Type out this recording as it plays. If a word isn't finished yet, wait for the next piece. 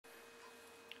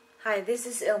Hi, this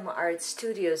is Ilma Art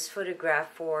Studios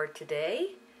photograph for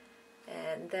today,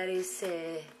 and that is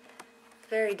a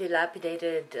very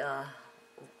dilapidated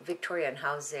Victorian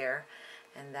house there,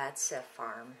 and that's a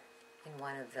farm in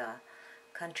one of the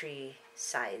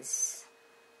countrysides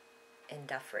in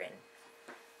Dufferin.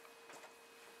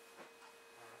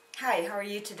 Hi, how are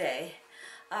you today?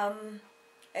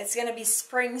 It's gonna be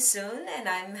spring soon, and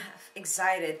I'm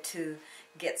excited to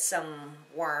get some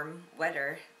warm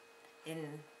weather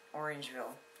in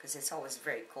Orangeville because it's always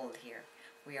very cold here.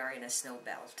 We are in a snow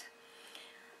belt.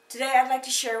 Today I'd like to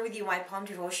share with you my poem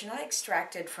devotional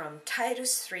extracted from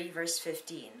Titus 3 verse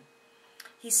 15.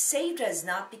 He saved us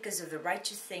not because of the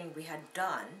righteous thing we had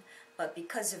done, but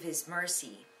because of His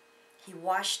mercy. He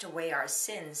washed away our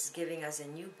sins, giving us a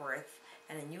new birth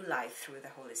and a new life through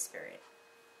the Holy Spirit.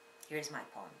 Here's my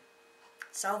poem.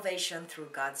 Salvation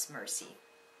through God's mercy.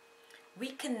 We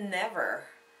can never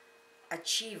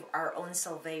achieve our own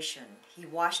salvation. He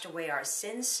washed away our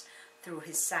sins through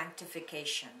His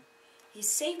sanctification. He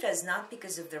saved us not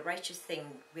because of the righteous thing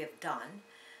we have done.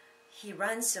 He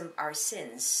ransomed our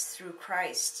sins through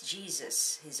Christ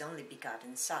Jesus, His only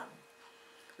begotten Son.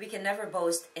 We can never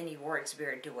boast any works we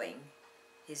are doing.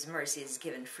 His mercy is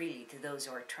given freely to those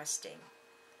who are trusting.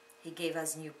 He gave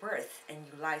us new birth and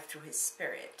new life through His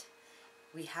Spirit.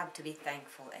 We have to be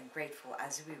thankful and grateful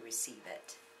as we receive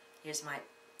it. Here's my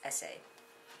essay.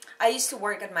 I used to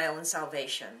work at my own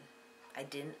salvation. I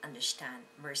didn't understand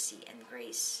mercy and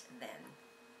grace then.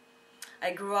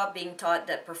 I grew up being taught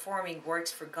that performing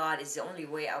works for God is the only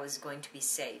way I was going to be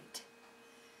saved.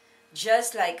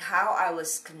 Just like how I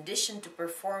was conditioned to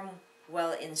perform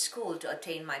well in school to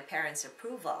attain my parents'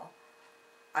 approval,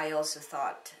 I also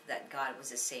thought that God was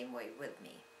the same way with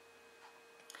me.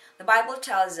 The Bible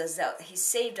tells us that He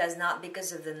saved us not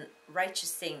because of the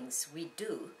righteous things we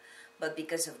do, but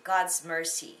because of God's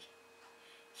mercy.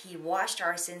 He washed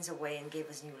our sins away and gave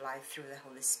us new life through the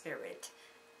Holy Spirit,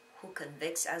 who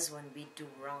convicts us when we do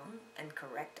wrong and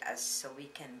correct us so we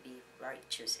can be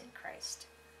righteous in Christ.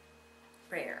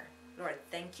 Prayer. Lord,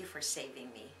 thank You for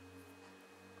saving me.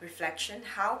 Reflection.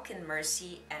 How can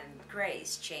mercy and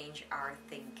grace change our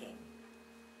thinking?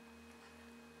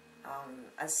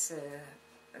 As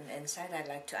an insight, I'd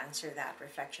like to answer that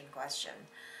reflection question.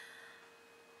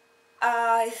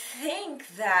 I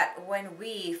think that when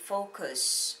we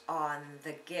focus on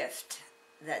the gift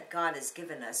that God has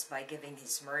given us by giving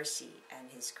His mercy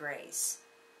and His grace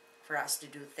for us to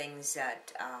do things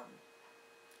that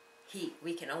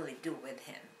we can only do with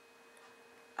Him,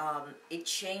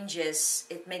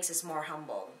 it makes us more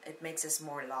humble, it makes us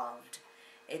more loved,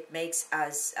 it makes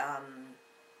us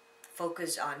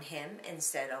focus on Him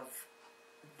instead of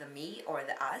the me or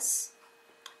the us.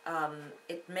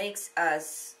 It makes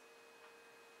us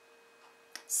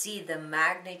see the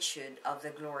magnitude of the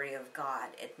glory of God.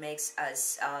 It makes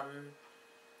us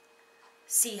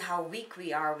see how weak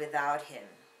we are without Him.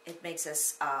 It makes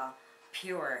us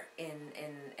pure in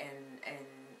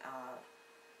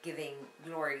giving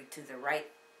glory to the right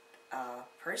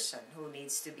person who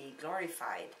needs to be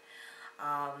glorified.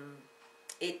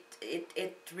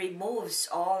 It removes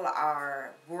all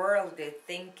our worldly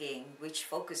thinking, which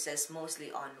focuses mostly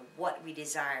on what we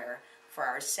desire for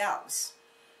ourselves.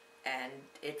 And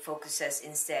it focuses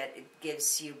instead, it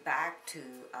gives you back to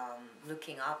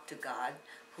looking up to God,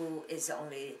 who is the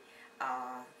only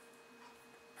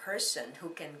person who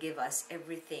can give us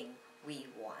everything we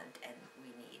want and we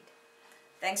need.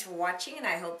 Thanks for watching, and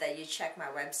I hope that you check my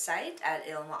website at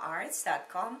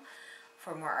ilmaarts.com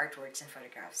for more artworks and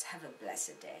photographs. Have a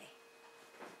blessed day.